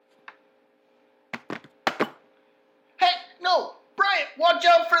Watch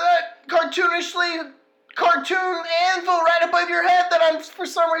out for that cartoon anvil right above your head that I'm for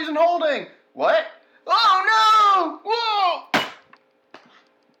some reason holding. What? Oh no! Whoa!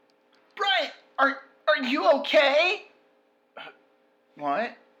 Bryant, are you okay?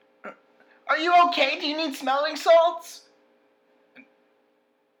 What? Are you okay? Do you need smelling salts?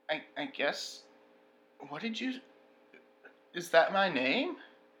 I guess. What did you... Is that my name?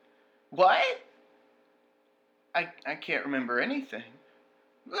 What? I can't remember anything.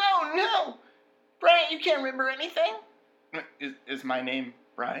 Oh no! Bryant, you can't remember anything? Is my name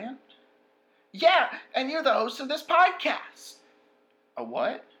Bryant? Yeah, and you're the host of this podcast. A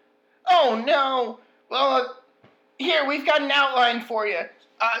what? Oh no! Well, here, we've got an outline for you.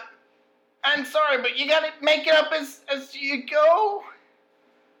 I'm sorry, but you gotta make it up as you go.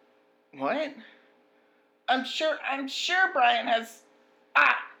 What? I'm sure Brian has...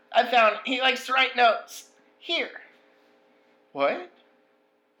 I found it. He likes to write notes. Here. What?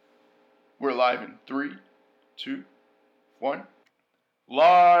 We're live in 3, 2, 1.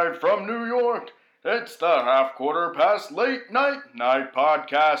 Live from New York, it's the half-quarter past late night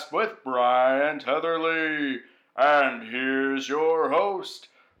podcast with Bryant Heatherly. And here's your host,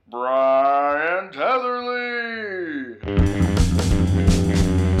 Bryant Heatherly.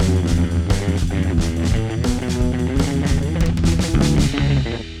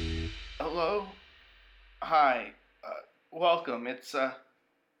 Hello. Hi. Welcome. It's,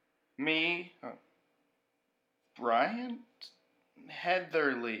 me, Bryant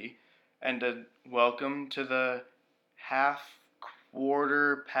Heatherly, and welcome to the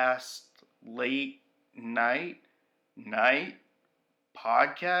half-quarter past late night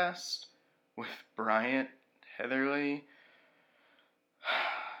podcast with Bryant Heatherly.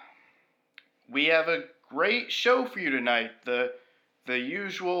 We have a great show for you tonight. The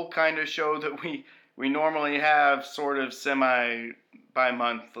usual kind of show that we normally have, sort of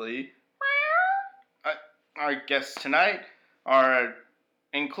semi-bi-monthly. Our guests tonight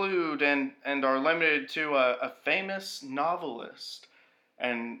include and are limited to a famous novelist,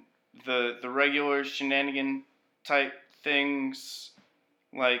 and the regular shenanigan type things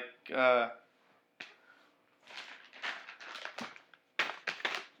like the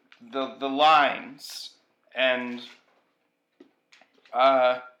lines and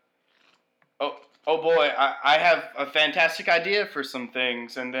oh boy, I have a fantastic idea for some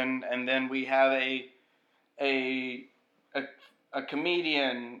things, and then we have a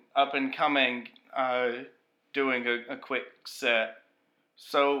comedian up and coming doing a quick set.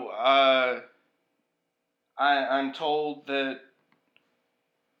 So I'm told that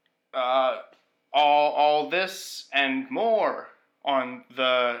all this and more on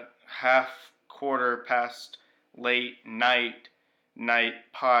the half-quarter past late night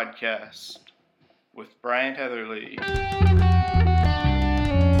podcast with Bryant Heatherly.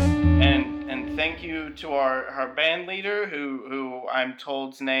 And thank you to our band leader, who I'm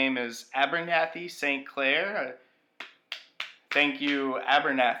told's name is Abernathy St. Clair. Thank you,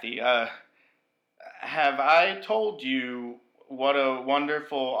 Abernathy. Have I told you what a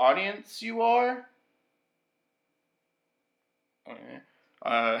wonderful audience you are? Okay.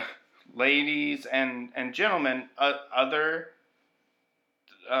 Ladies and gentlemen, other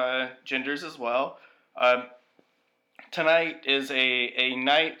genders as well. Tonight is a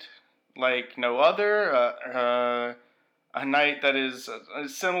night like no other, a night that is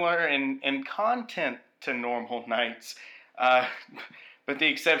similar in content to normal nights, but the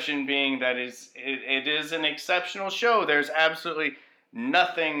exception being that it is an exceptional show. There's absolutely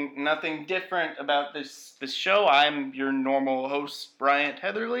nothing different about this show. I'm your normal host, Bryant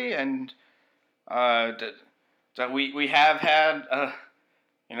Heatherly, and we have had a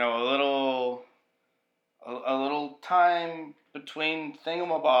little time between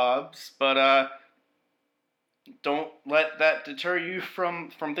thingamabobs, but don't let that deter you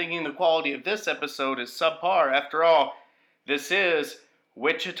from thinking the quality of this episode is subpar. After all, this is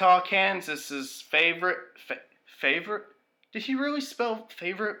Wichita, Kansas's favorite. Did he really spell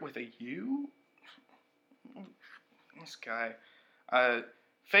favorite with a U? This guy.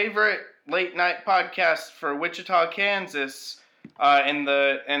 Favorite late night podcast for Wichita, Kansas. In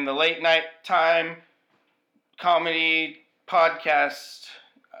the late night time comedy podcast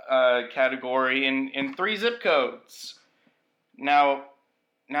category in 3 zip codes. Now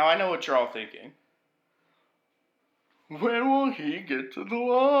I know what you're all thinking. When will he get to the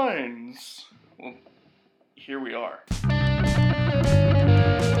lines? Well, here we are.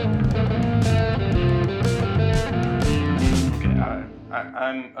 Okay,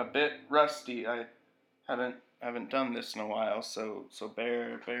 I'm a bit rusty. I haven't done this in a while, so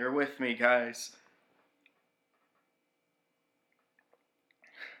bear with me, guys.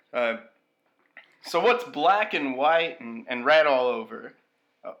 Uh, so what's black and white and red all over?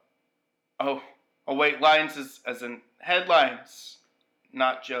 Oh, wait, lines as in headlines,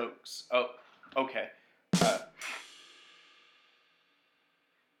 not jokes. Oh, okay.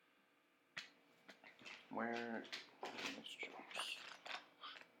 Where?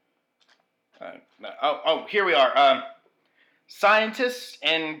 Here we are. Scientists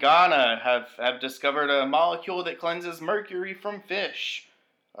in Ghana have discovered a molecule that cleanses mercury from fish.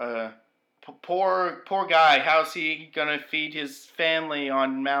 Poor guy. How's he gonna feed his family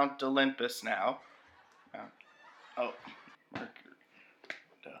on Mount Olympus now? Mercury.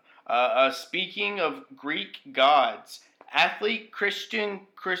 Speaking of Greek gods, athlete Christian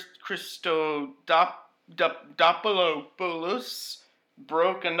Christodopoulos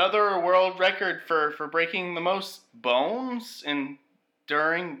broke another world record for breaking the most bones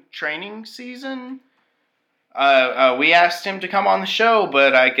during training season. We asked him to come on the show,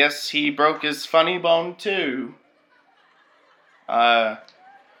 but I guess he broke his funny bone too.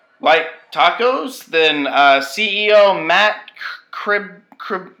 Like tacos? Then CEO Matt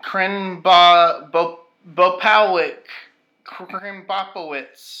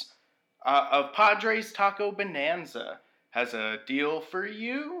Krimbopowicz of Padres Taco Bonanza has a deal for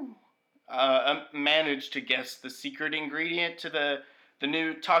you. Managed to guess the secret ingredient to the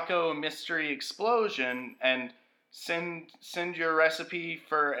new taco mystery explosion and send your recipe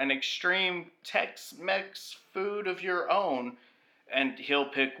for an extreme Tex-Mex food of your own, and he'll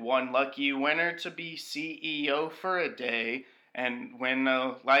pick one lucky winner to be CEO for a day and win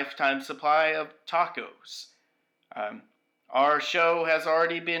a lifetime supply of tacos. Our show has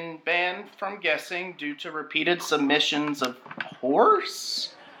already been banned from guessing due to repeated submissions of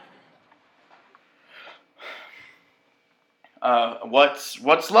horse.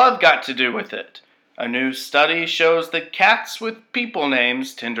 What's love got to do with it? A new study shows that cats with people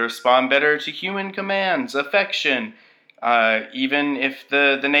names tend to respond better to human commands, affection, even if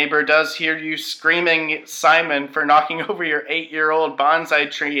the neighbor does hear you screaming at Simon for knocking over your 8-year-old bonsai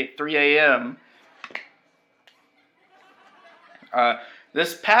tree at 3 a.m.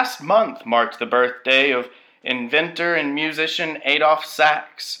 This past month marked the birthday of inventor and musician Adolph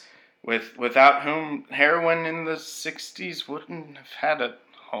Sax, without whom heroin in the 60s wouldn't have had a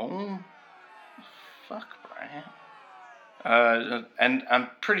home. Fuck, Bryant. And I'm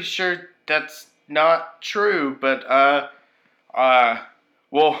pretty sure that's not true, but,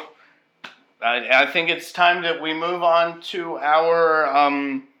 well, I think it's time that we move on to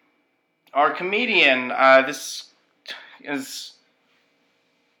our comedian. This is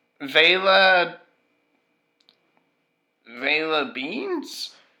Vela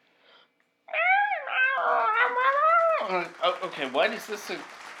Beans? Okay, what is this?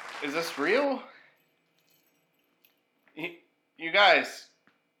 Is this real? You guys,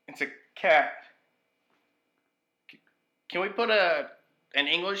 it's a cat. Can we put an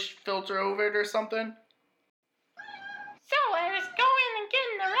English filter over it or something? So I was going and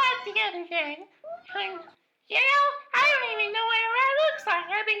getting the rat the other day, and, I don't even know what a rat looks like.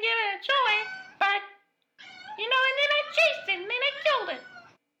 I've been giving it a toy, but, and then I chased it, and then I killed it.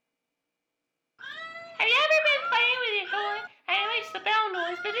 Have you ever been playing with your toy, and it makes the bell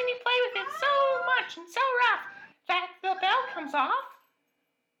noise, but then you play with it so much and so rough that the bell comes off?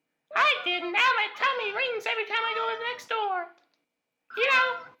 I did, and now my tummy rings every time I go to the next door.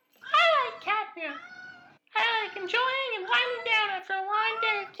 I like catnip. I like enjoying and winding down after a long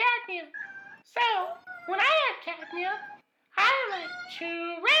day of catnip. So, when I have catnip, I like to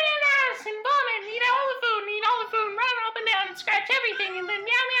run in the house and vomit and eat all the food and run up and down and scratch everything and then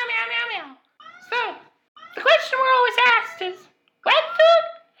meow, meow, meow, meow, meow. So, the question we're always asked is, wet food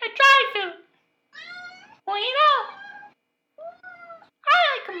or dry food? Well, I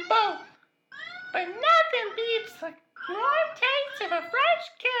like them both, but nothing beats the warm taste of a fresh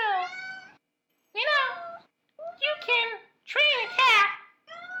kill. You can train a cat,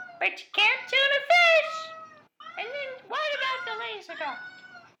 but you can't tune a fish. And then what about the laser dog?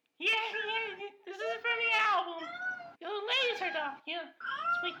 Yeah, this is from the album. The laser dog, So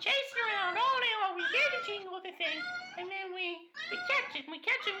we chase it around all day long. We hear the jingle of the thing, and then we catch it,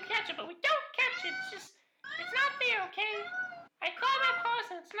 but we don't catch it. It's not fair, okay? I call my paws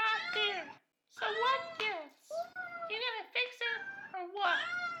and it's not fair. So what gives? You gonna fix it or what?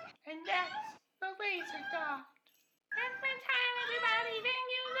 And that's the laser dog. That's my time, everybody. Thank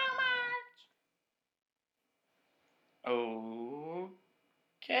you so much.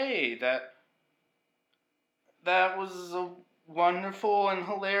 Okay, that was a wonderful and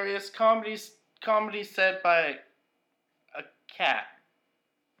hilarious comedy set by a cat.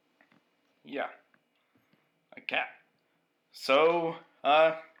 Yeah, a cat. So,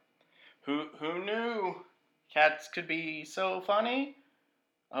 Who knew cats could be so funny?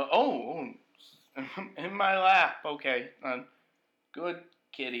 In my lap. Okay. Good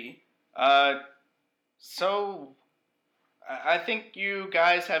kitty. So I think you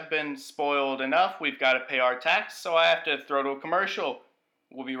guys have been spoiled enough. We've got to pay our tax, so I have to throw to a commercial.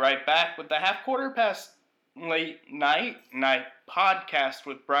 We'll be right back with the half quarter past late night podcast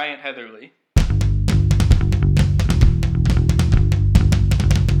with Bryant Heatherly.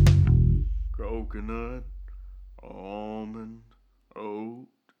 Coconut, almond, oat,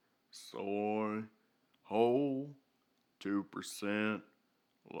 soy, whole, 2%,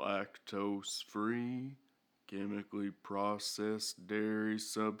 lactose-free, chemically processed dairy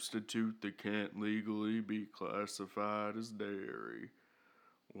substitute that can't legally be classified as dairy.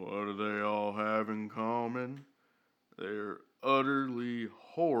 What do they all have in common? They're utterly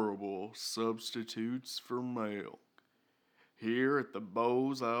horrible substitutes for milk. Here at the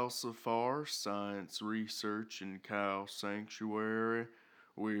Bose Al-Safar Science Research and Cow Sanctuary,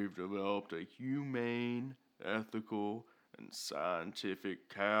 we've developed a humane, ethical, and scientific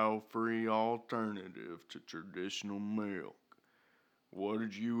cow-free alternative to traditional milk. What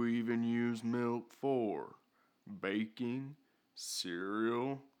did you even use milk for? Baking?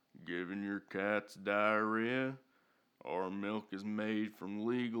 Cereal? Giving your cats diarrhea? Our milk is made from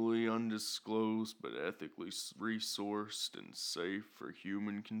legally undisclosed but ethically resourced and safe for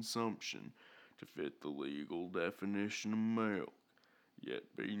human consumption to fit the legal definition of milk,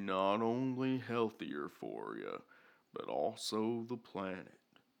 yet be not only healthier for you, but also the planet.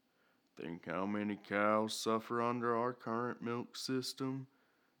 Think how many cows suffer under our current milk system?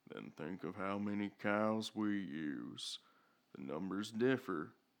 Then think of how many cows we use. The numbers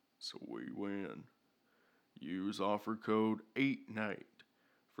differ, so we win. Use offer code 8NIGHT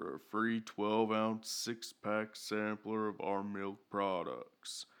for a free 12-ounce 6-pack sampler of our milk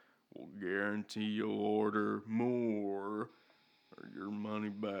products. We'll guarantee you'll order more or your money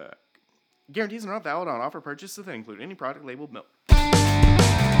back. Guarantees are not valid on offer purchases that include any product labeled milk.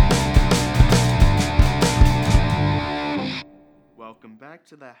 Welcome back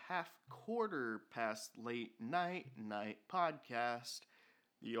to the half quarter past late night podcast.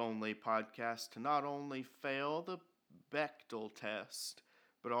 The only podcast to not only fail the Bechdel test,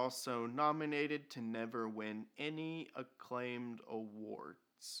 but also nominated to never win any acclaimed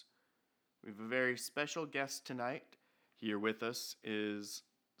awards. We have a very special guest tonight. Here with us is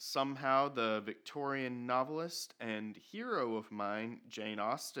somehow the Victorian novelist and hero of mine, Jane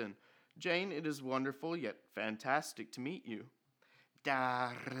Austen. Jane, it is wonderful yet fantastic to meet you.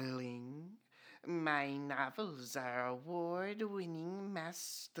 Darling, my novels are award-winning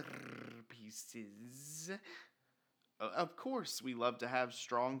masterpieces. Of course, we love to have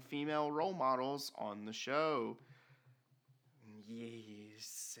strong female role models on the show.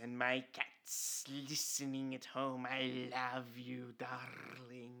 Yes, and my cats listening at home, I love you,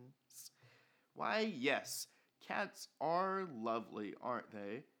 darlings. Why, yes, cats are lovely, aren't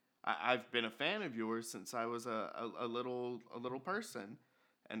they? I've been a fan of yours since I was a little person,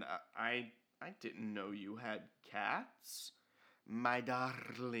 and I didn't know you had cats. My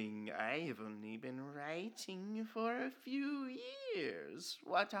darling, I have only been writing for a few years.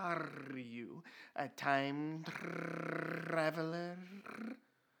 What are you, a time traveler?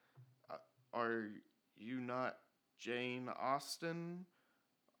 Are you not Jane Austen,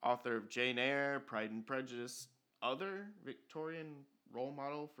 author of Jane Eyre, Pride and Prejudice, other Victorian role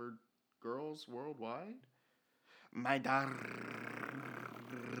model for girls worldwide? My darling,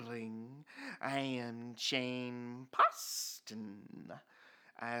 I am Jane Austen.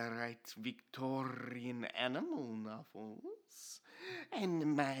 I write Victorian animal novels,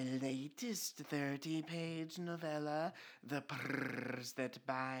 and my latest 30-page novella, The Purrs That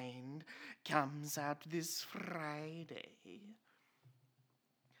Bind, comes out this Friday.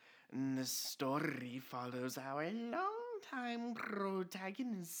 The story follows our longtime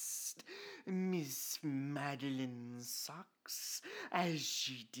protagonist, Miss Madeline Socks, as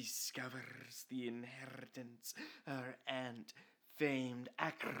she discovers the inheritance her aunt, famed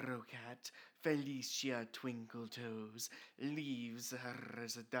acrocat Felicia Twinkletoes, leaves her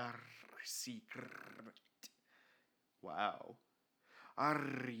as a dark secret. Wow.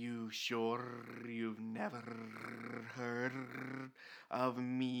 Are you sure you've never heard of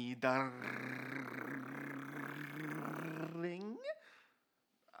me, darling?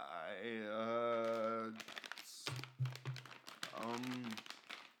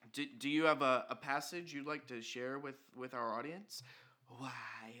 Do you have a passage you'd like to share with our audience?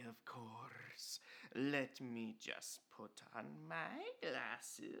 Why, of course. Let me just put on my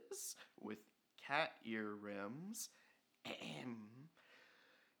glasses With cat ear rims.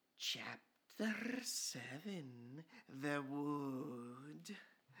 Chapter 7, The Wood.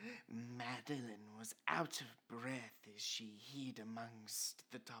 Madeline was out of breath as she hid amongst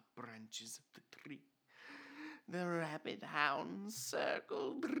the top branches of the tree. The rabid hounds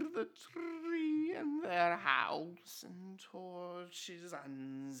circled the tree, and their howls and torches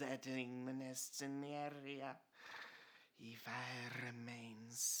unsettling the nests in the area. If I remain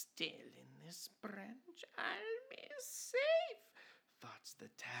still in this branch, I'll be safe, thought the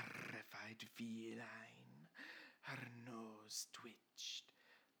terrified feline. Her nose twitched.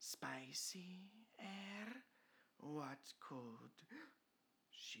 Spicy air? What could?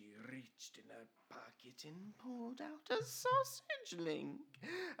 She reached in her pocket and pulled out a sausage link.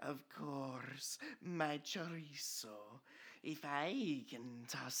 Of course, my chorizo. If I can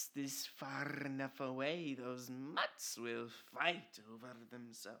toss this far enough away, those mutts will fight over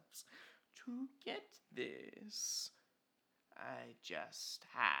themselves. To get this, I just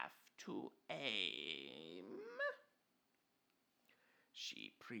have to aim.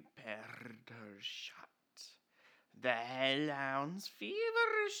 She prepared her shot. The hellhounds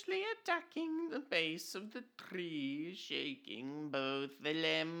feverishly attacking the base of the tree, shaking both the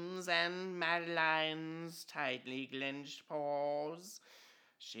limbs and Madeline's tightly clenched paws.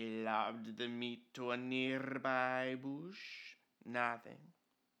 She lobbed the meat to a nearby bush. Nothing.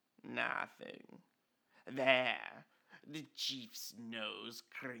 There. The chief's nose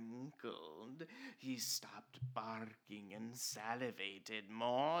crinkled. He stopped barking and salivated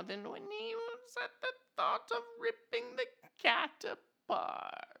more than when he was at the thought of ripping the cat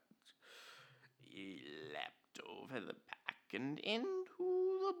apart. He leapt over the back and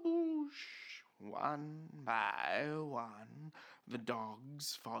into the bush. One by one, the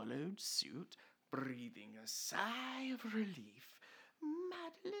dogs followed suit, breathing a sigh of relief.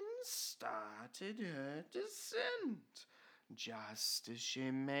 Madeline started her descent. Just as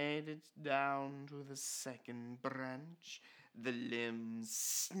she made it down to the second branch, the limb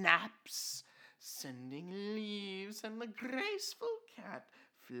snaps, sending leaves and the graceful cat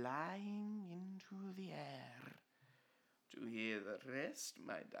flying into the air. To hear the rest,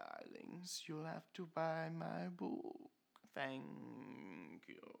 my darlings, you'll have to buy my book. Thank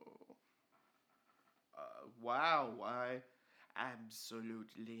you. Wow, I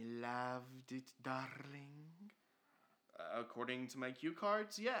absolutely loved it, darling. According to my cue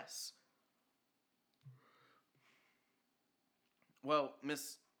cards, yes. Well,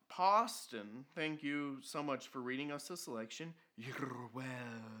 Miss Poston, thank you so much for reading us the selection. You're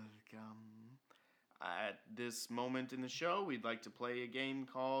welcome. At this moment in the show, we'd like to play a game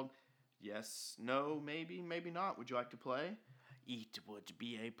called Yes, No, Maybe, Maybe Not. Would you like to play? It would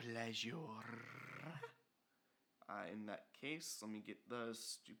be a pleasure. In that case, let me get the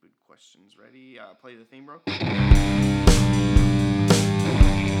stupid questions ready. Play the theme real quick.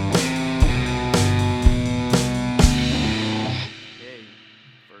 Okay,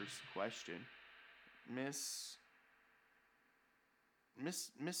 first question.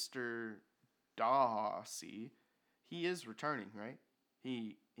 Mr. Darcy, he is returning, right?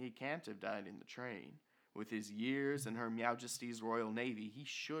 He can't have died in the train. With his years and Her Majesty's Royal Navy, he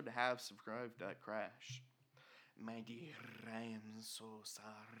should have survived that crash. My dear, I am so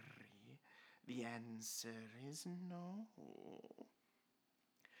sorry. The answer is no.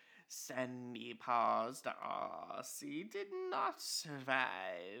 Sandy Paws Darcy did not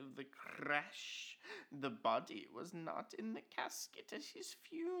survive the crash. The body was not in the casket at his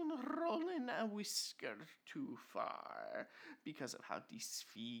funeral in a whisker too far because of how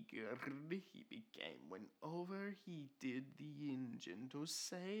disfigured he became when overheated the engine to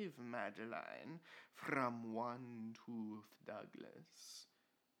save Madeline from One-Tooth Douglas.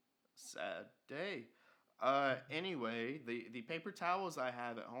 Sad day. Anyway, the paper towels I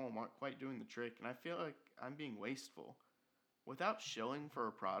have at home aren't quite doing the trick, and I feel like I'm being wasteful. Without shilling for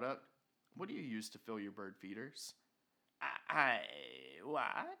a product, what do you use to fill your bird feeders?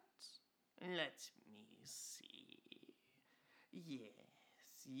 What? Let me see.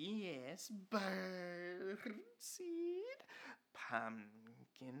 Yes, bird seed,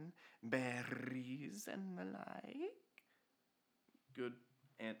 pumpkin, berries, and the like. Good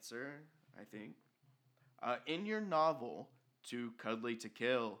answer, I think. In your novel, Too Cuddly to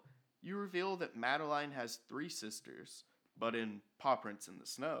Kill, you reveal that Madeline has 3 sisters, but in Paw Prints in the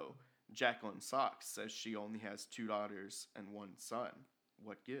Snow, Jacqueline Socks says she only has 2 daughters and 1 son.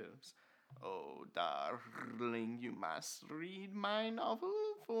 What gives? Oh, darling, you must read my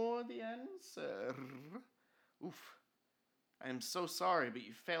novel for the answer. Oof. I am so sorry, but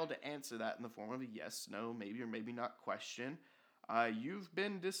you failed to answer that in the form of a yes, no, maybe, or maybe not question. You've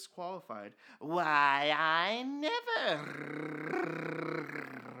been disqualified. Why, I never.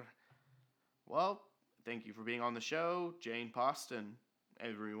 Well, thank you for being on the show, Jane Poston,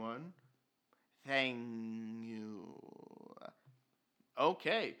 everyone. Thank you.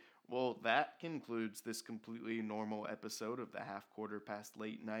 Okay, well, that concludes this completely normal episode of the Half Quarter Past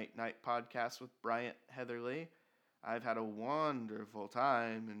Late Night podcast with Bryant Heatherly. I've had a wonderful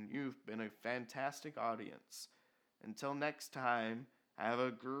time, and you've been a fantastic audience. Until next time, have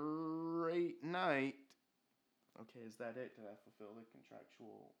a great night. Okay, is that it? Did I fulfill the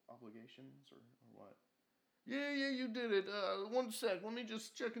contractual obligations, or what? Yeah, you did it. 1 sec, let me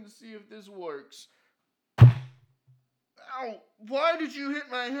just check and see if this works. Ow! Why did you hit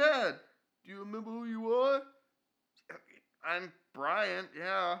my head? Do you remember who you are? I'm Bryant,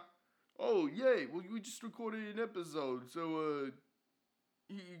 yeah. Oh, yay. Well, we just recorded an episode, so,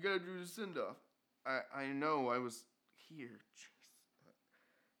 you gotta do the send-off. I know, I was here.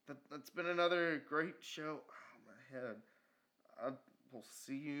 Jeez. That's been another great show. Oh, my head. We'll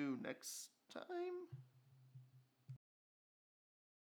see you next time.